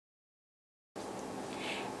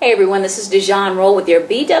Hey everyone, this is Dijon Rolle with your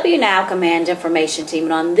BW Now Command Information Team,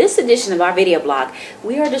 and on this edition of our video blog,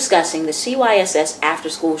 we are discussing the CYSS After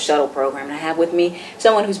School Shuttle program. And I have with me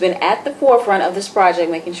someone who's been at the forefront of this project,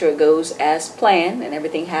 making sure it goes as planned and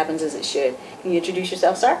everything happens as it should. Can you introduce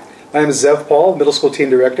yourself, sir? My name is Zev Paul, Middle School Team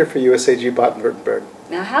Director for USAG Baden-Wuerttemberg.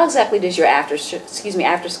 Now, how exactly does your after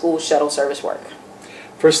school shuttle service work?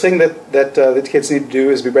 First thing that the kids need to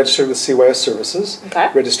do is be registered with CYSS services.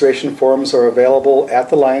 Okay. Registration forms are available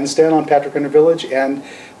at the Lions Den on Patrick Henry Village and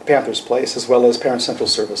the Panthers Place, as well as Parent Central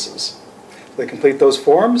services. They complete those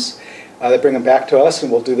forms, they bring them back to us,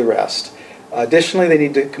 and we'll do the rest. Additionally, they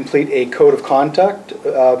need to complete a code of conduct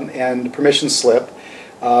and permission slip,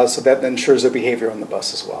 so that ensures their behavior on the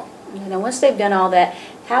bus as well. Now, once they've done all that,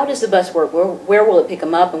 how does the bus work? Where will it pick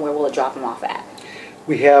them up and where will it drop them off at?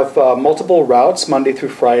 We have multiple routes Monday through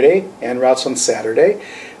Friday and routes on Saturday.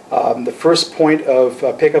 The first point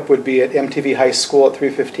of pickup would be at MTV High School at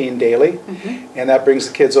 3:15 daily, and that brings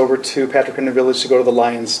the kids over to Patrick Henry Village to go to the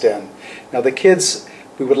Lions Den. Now the kids,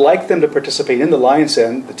 we would like them to participate in the Lions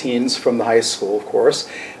Den, the teens from the high school of course,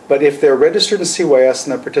 but if they're registered in CYSS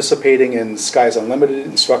and they're participating in Skies Unlimited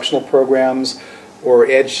instructional programs or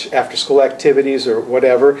EDGE after school activities or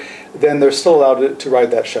whatever, then they're still allowed to ride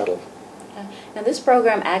that shuttle. Now, this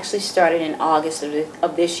program actually started in August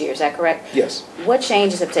of this year, is that correct? Yes. What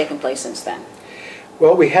changes have taken place since then?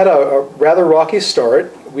 Well, we had a rather rocky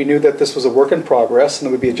start. We knew that this was a work in progress and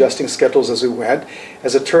we'd be adjusting schedules as we went.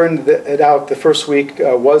 As it turned out, the first week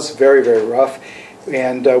was very, very rough,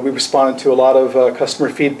 and we responded to a lot of customer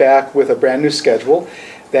feedback with a brand new schedule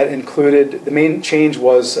that included, the main change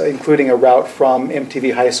was including a route from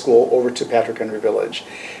MTV High School over to Patrick Henry Village.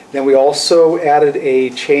 Then we also added a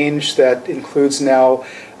change that includes now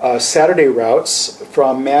Saturday routes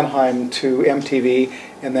from Mannheim to MTV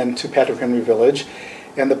and then to Patrick Henry Village.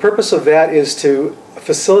 And the purpose of that is to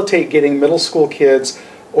facilitate getting middle school kids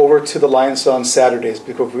over to the Lions Den on Saturdays,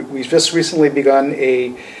 because we've just recently begun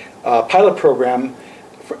a pilot program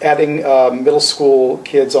for adding middle school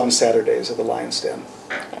kids on Saturdays at the Lions Den.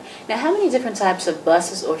 Now, how many different types of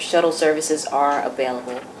buses or shuttle services are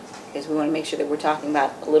available? Because we want to make sure that we're talking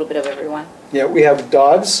about a little bit of everyone. Yeah, we have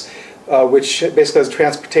DODS, which basically has a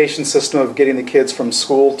transportation system of getting the kids from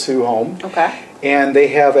school to home. Okay. And they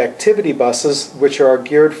have activity buses, which are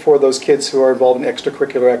geared for those kids who are involved in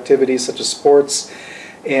extracurricular activities such as sports.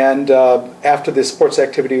 And after the sports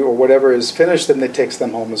activity or whatever is finished, then it takes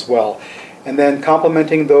them home as well. And then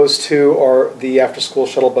complementing those two are the after-school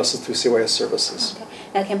shuttle buses through CYSS services. Okay.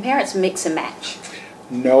 Now, can parents mix and match?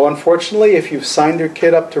 No, unfortunately. If you've signed your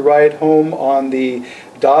kid up to ride home on the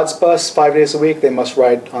DODS bus 5 days a week, they must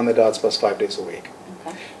ride on the DODS bus 5 days a week.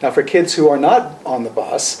 Okay. Now, for kids who are not on the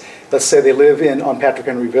bus, let's say they live on Patrick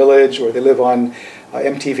Henry Village, or they live on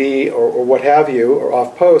MTV or what have you, or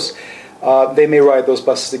off post, they may ride those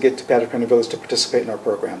buses to get to Patrick Henry Village to participate in our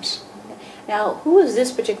programs. Now, who is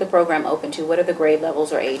this particular program open to? What are the grade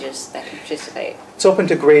levels or ages that can participate? It's open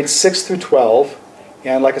to grades 6 through 12,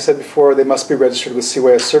 and like I said before, they must be registered with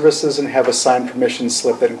CYSS services and have a signed permission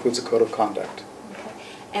slip that includes a code of conduct. Okay.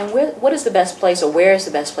 And what is the best place, or where is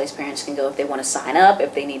the best place parents can go if they want to sign up,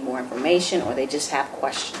 if they need more information, or they just have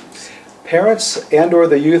questions? Parents and or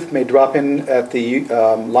the youth may drop in at the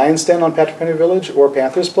Lions Den on Patrick Henry Village or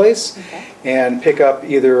Panthers Place, and pick up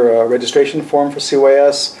either a registration form for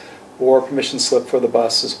CYSS or permission slip for the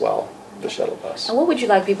bus as well, the shuttle bus. And what would you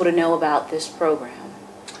like people to know about this program?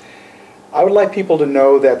 I would like people to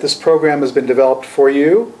know that this program has been developed for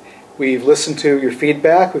you. We've listened to your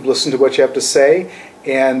feedback, we've listened to what you have to say,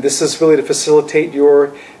 and this is really to facilitate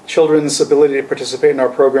your children's ability to participate in our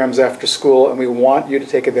programs after school, and we want you to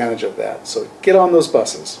take advantage of that. So get on those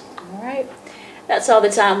buses. All right. That's all the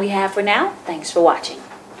time we have for now. Thanks for watching.